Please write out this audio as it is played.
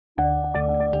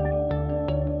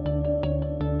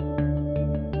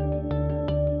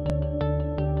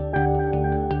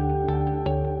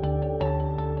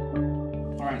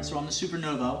so on the Super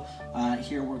Novo,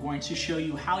 here we're going to show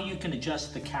you how you can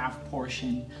adjust the calf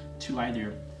portion to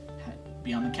either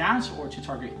be on the calves or to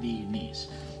target the knees.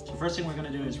 So first thing we're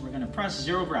going to do is we're going to press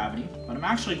zero gravity, but I'm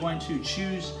actually going to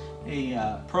choose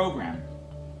a program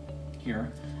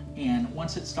here, and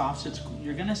once it stops,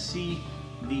 you're going to see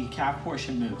the calf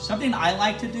portion move. Something I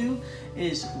like to do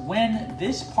is when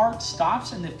this part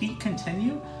stops and the feet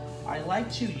continue, I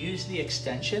like to use the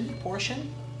extension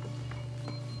portion.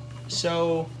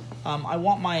 So I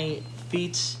want my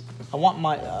feet, I want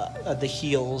my the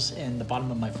heels and the bottom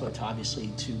of my foot obviously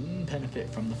to benefit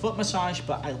from the foot massage,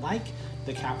 but I like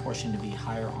the calf portion to be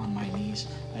higher on my knees.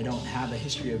 I don't have a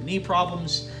history of knee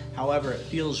problems. However, it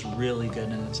feels really good,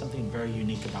 and it's something very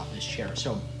unique about this chair.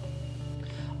 So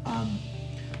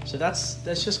that's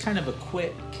just kind of a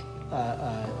quick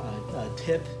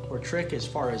tip or trick as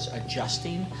far as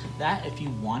adjusting that if you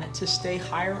want it to stay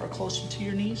higher or closer to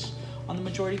your knees on the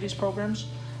majority of these programs.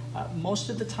 Most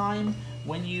of the time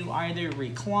when you either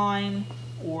recline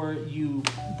or you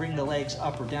bring the legs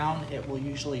up or down, it will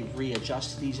usually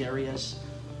readjust these areas.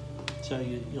 So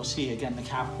you'll see again the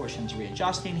calf portion's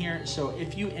readjusting here. So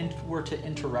if you were to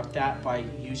interrupt that by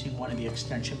using one of the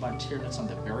extension buttons here that's on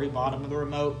the very bottom of the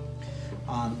remote,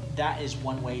 that is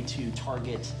one way to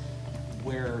target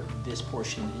where this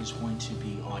portion is going to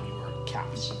be on your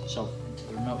calves. So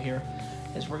the remote here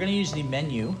is we're going to use the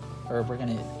menu, or we're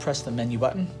going to press the menu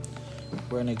button.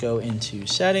 We're going to go into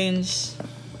settings,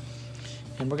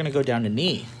 and we're going to go down to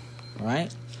knee. All right.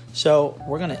 So I'm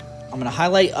going to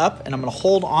highlight up, and I'm going to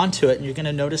hold onto it, and you're going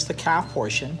to notice the calf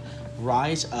portion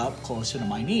rise up closer to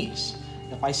my knees.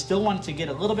 If I still wanted to get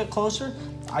a little bit closer,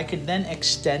 I could then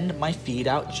extend my feet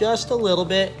out just a little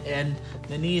bit, and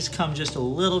the knees come just a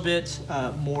little bit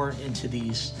more into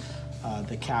these,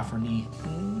 the calf or knee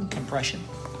compression.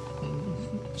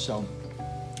 So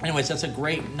anyways, that's a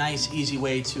great, nice, easy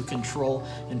way to control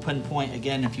and pinpoint.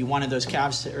 Again, if you wanted those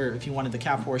calves or if you wanted the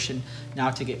calf portion now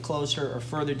to get closer or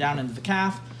further down into the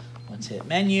calf, let's hit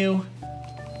menu,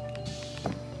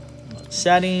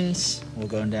 settings, we'll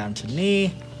go down to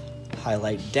knee,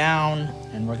 highlight down,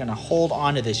 and we're gonna hold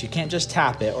on to this. You can't just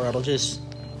tap it or it'll just,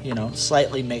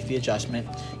 slightly make the adjustment.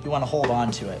 You wanna hold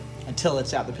on to it until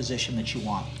it's at the position that you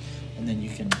want, and then you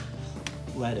can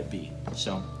let it be.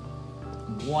 So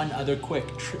one other quick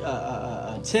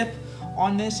tip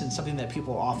on this, and something that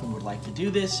people often would like to do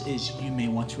this, is you may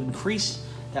want to increase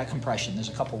that compression. There's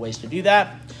a couple ways to do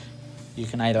that. You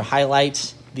can either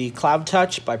highlight the cloud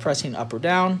touch by pressing up or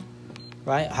down,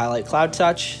 right? Highlight cloud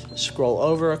touch, scroll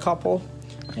over a couple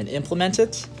and implement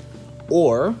it,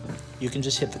 or you can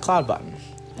just hit the cloud button,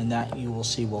 and that you will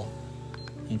see will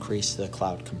increase the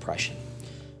cloud compression.